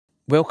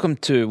Welcome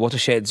to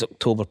Watershed's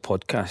October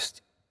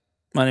podcast.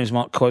 My name is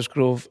Mark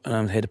Cosgrove and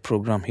I'm the head of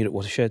programme here at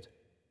Watershed.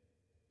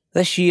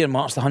 This year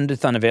marks the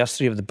 100th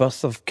anniversary of the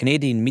birth of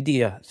Canadian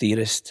media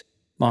theorist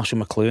Marshall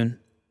McLuhan.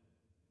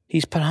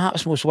 He's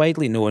perhaps most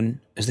widely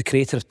known as the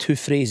creator of two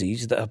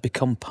phrases that have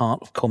become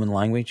part of common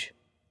language.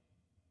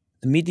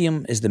 The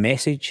medium is the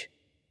message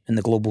and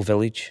the global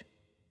village.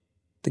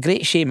 The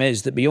great shame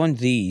is that beyond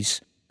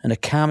these and a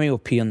cameo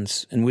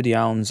appearance in Woody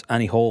Allen's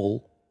Annie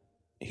Hall,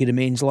 he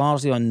remains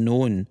largely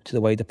unknown to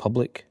the wider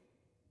public.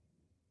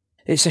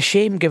 It's a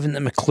shame given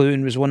that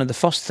McLuhan was one of the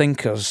first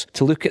thinkers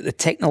to look at the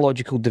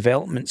technological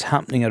developments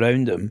happening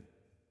around him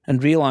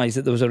and realise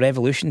that there was a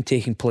revolution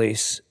taking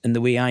place in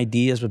the way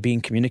ideas were being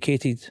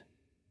communicated.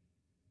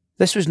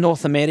 This was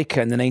North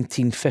America in the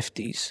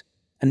 1950s,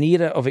 an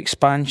era of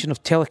expansion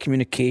of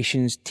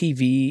telecommunications,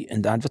 TV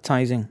and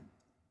advertising.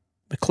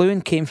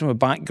 McLuhan came from a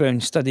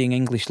background studying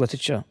English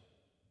literature.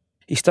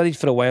 He studied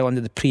for a while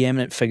under the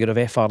preeminent figure of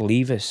F.R.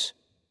 Leavis,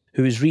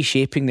 who was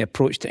reshaping the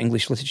approach to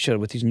English literature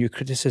with his new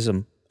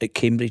criticism at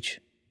Cambridge.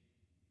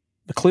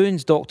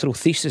 McLuhan's doctoral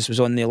thesis was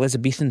on the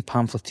Elizabethan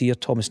pamphleteer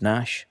Thomas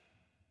Nash.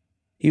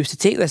 He was to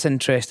take this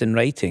interest in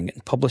writing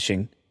and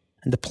publishing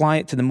and apply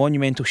it to the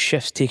monumental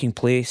shifts taking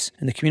place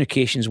in the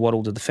communications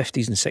world of the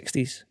 50s and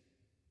 60s.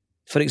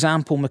 For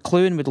example,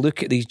 McLuhan would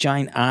look at these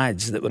giant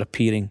ads that were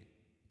appearing,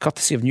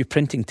 courtesy of new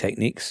printing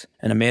techniques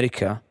in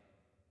America,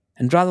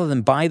 and rather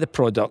than buy the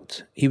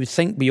product, he would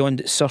think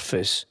beyond its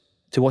surface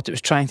to what it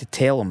was trying to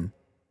tell him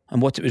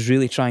and what it was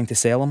really trying to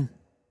sell him.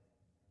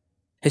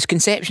 His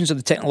conceptions of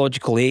the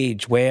technological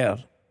age were,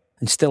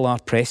 and still are,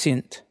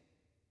 prescient.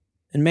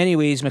 In many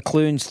ways,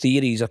 McLuhan's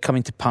theories are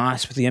coming to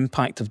pass with the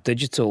impact of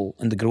digital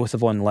and the growth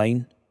of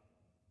online.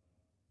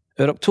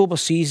 Our October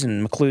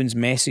season, McLuhan's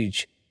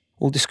Message,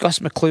 will discuss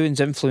McLuhan's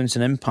influence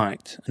and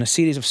impact in a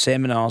series of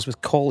seminars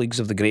with colleagues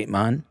of the great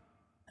man,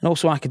 and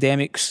also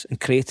academics and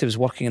creatives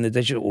working in the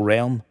digital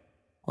realm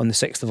on the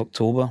 6th of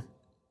October.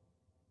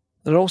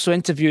 There are also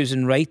interviews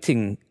and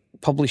writing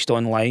published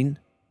online,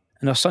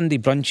 and our Sunday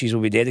brunches will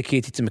be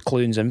dedicated to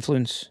McLuhan's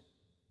influence.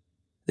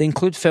 They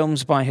include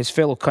films by his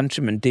fellow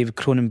countryman David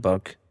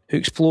Cronenberg, who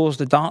explores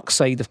the dark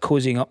side of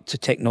cozying up to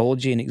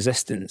technology and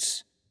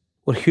existence,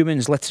 where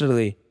humans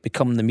literally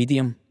become the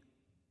medium,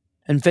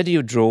 and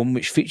Videodrome,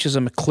 which features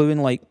a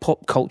McLuhan-like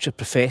pop culture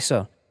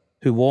professor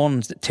who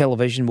warns that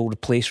television will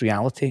replace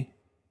reality.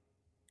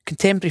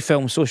 Contemporary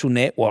film Social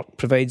Network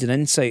provides an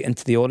insight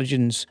into the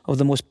origins of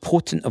the most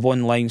potent of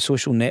online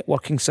social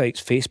networking sites,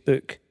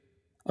 Facebook,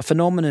 a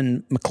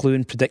phenomenon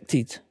McLuhan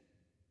predicted.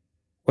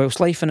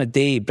 Whilst Life in a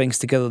Day brings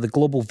together the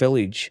global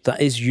village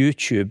that is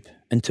YouTube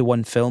into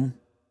one film.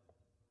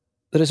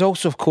 There is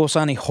also, of course,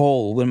 Annie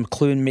Hall, where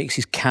McLuhan makes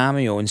his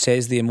cameo and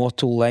says the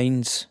immortal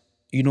lines,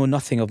 "You know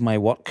nothing of my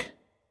work."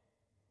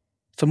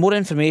 For more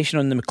information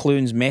on the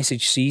McLuhan's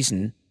Message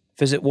season,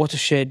 visit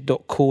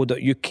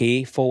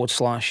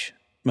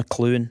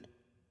watershed.co.uk/McLuhan.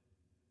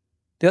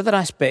 The other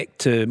aspect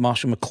to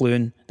Marshall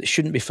McLuhan that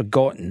shouldn't be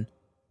forgotten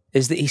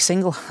is that he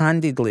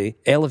single-handedly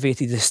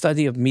elevated the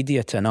study of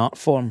media to an art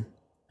form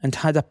and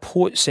had a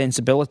poet's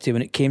sensibility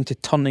when it came to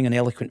turning an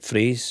eloquent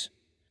phrase.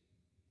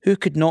 Who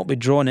could not be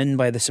drawn in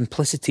by the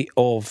simplicity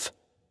of,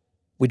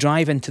 "We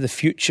drive into the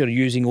future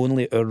using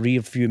only our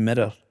rear-view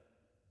mirror,"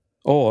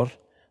 or,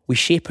 "We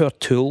shape our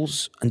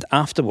tools and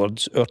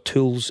afterwards our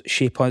tools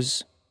shape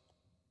us"?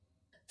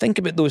 Think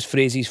about those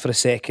phrases for a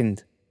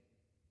second,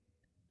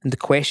 and the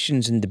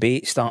questions and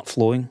debate start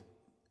flowing.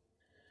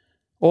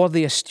 Or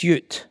the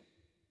astute,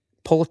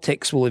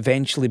 "Politics will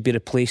eventually be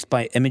replaced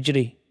by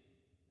imagery.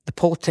 The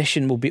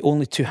politician will be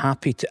only too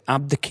happy to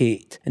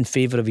abdicate in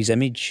favour of his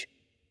image,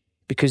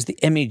 because the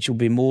image will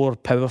be more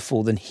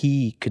powerful than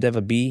he could ever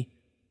be."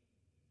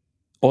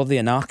 Or the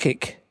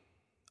anarchic,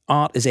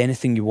 "Art is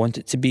anything you want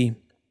it to be."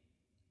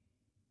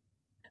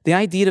 The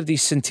idea of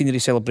these centenary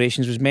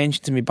celebrations was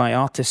mentioned to me by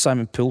artist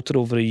Simon Poulter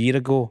over a year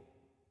ago.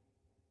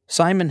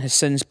 Simon has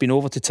since been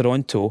over to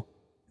Toronto,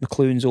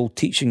 McLuhan's old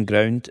teaching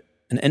ground,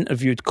 and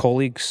interviewed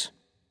colleagues.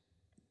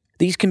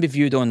 These can be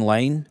viewed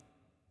online.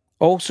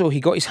 Also,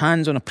 he got his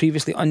hands on a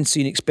previously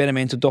unseen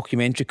experimental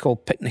documentary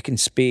called Picnic in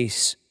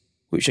Space,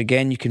 which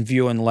again you can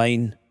view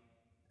online.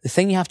 The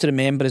thing you have to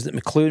remember is that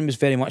McLuhan was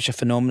very much a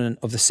phenomenon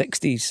of the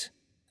 60s,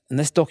 and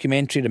this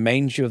documentary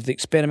reminds you of the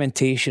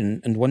experimentation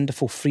and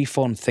wonderful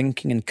free-form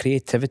thinking and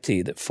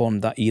creativity that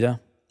formed that era.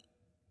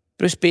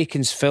 Bruce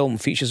Bacon's film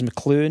features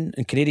McLuhan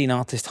and Canadian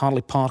artist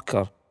Harley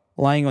Parker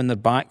lying on their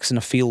backs in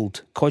a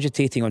field,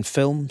 cogitating on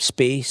film,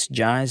 space,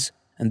 jazz,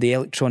 and the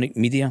electronic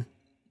media,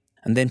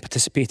 and then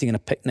participating in a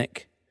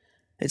picnic.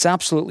 It's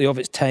absolutely of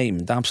its time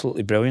and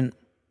absolutely brilliant.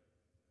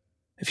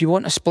 If you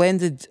want a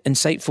splendid,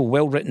 insightful,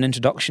 well-written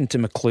introduction to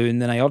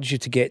McLuhan, then I urge you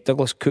to get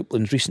Douglas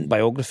Coupland's recent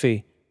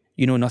biography,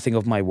 You Know Nothing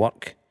of My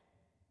Work.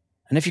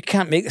 And if you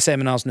can't make the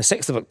seminars on the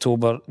 6th of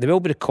October, they will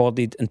be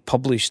recorded and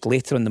published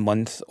later in the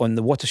month on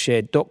the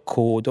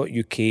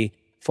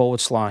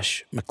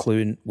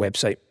watershed.co.uk/McLuhan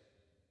website.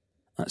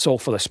 That's all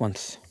for this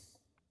month.